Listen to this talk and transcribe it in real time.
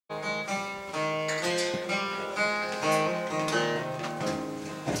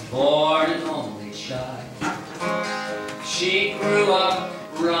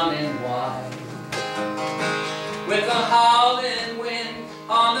howling wind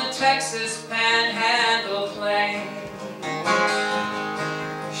on the Texas Panhandle plain.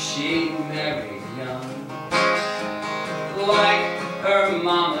 She married young, like her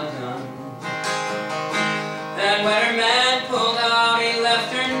mama done, and when her man pulled out, he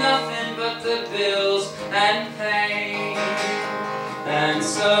left her nothing but the bills and pain. And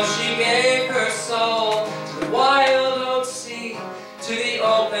so she gave her soul to the wild oat sea, to the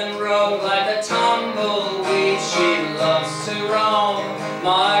open road like a tumbleweed. She loves to roam,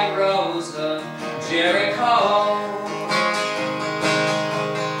 my Rose of Jericho.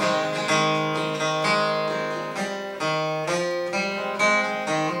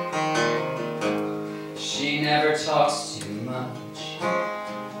 She never talks too much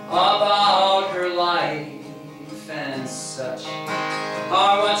about her life and such,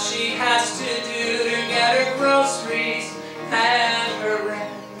 or what she has to do to get her groceries and her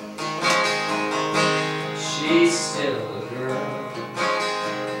rent. She's still a girl,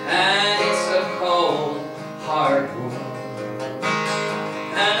 and it's a cold, hard world,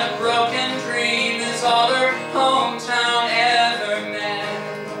 and a broken dream is all her hometown ever meant.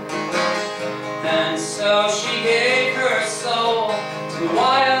 And so she gave her soul to the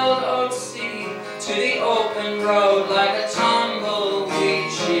wild oat sea, to the open road like a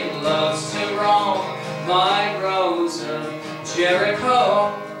tumbleweed. She loves to roam, my Rose of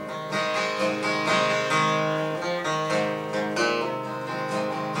Jericho.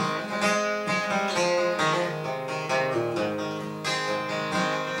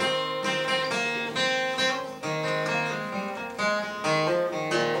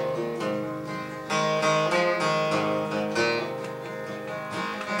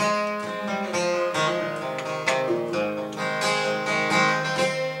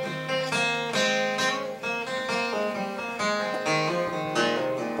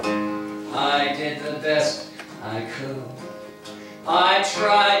 I did the best I could. I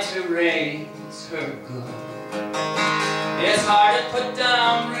tried to raise her good. It's hard to put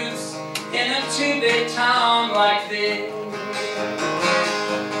down roots in a two-big town like this.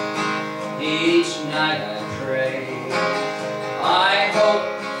 Each night I pray, I hope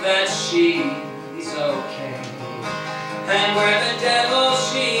that she's okay. And where the devil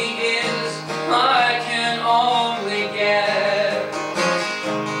she is, I can only guess.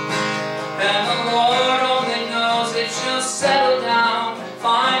 And the Lord only knows if she'll settle down,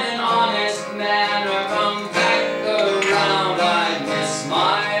 find an honest man, or come back around. I miss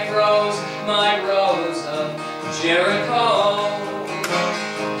my Rose of Jericho.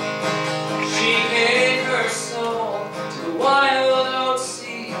 She gave her soul to the wild oat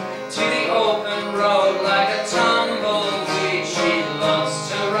sea, to the open road like a tumbleweed. She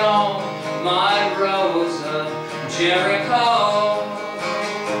loves to roam, my Rose of Jericho.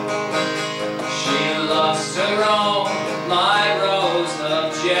 Loves to roam, my Rose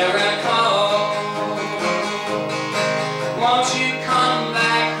of Jericho. Won't you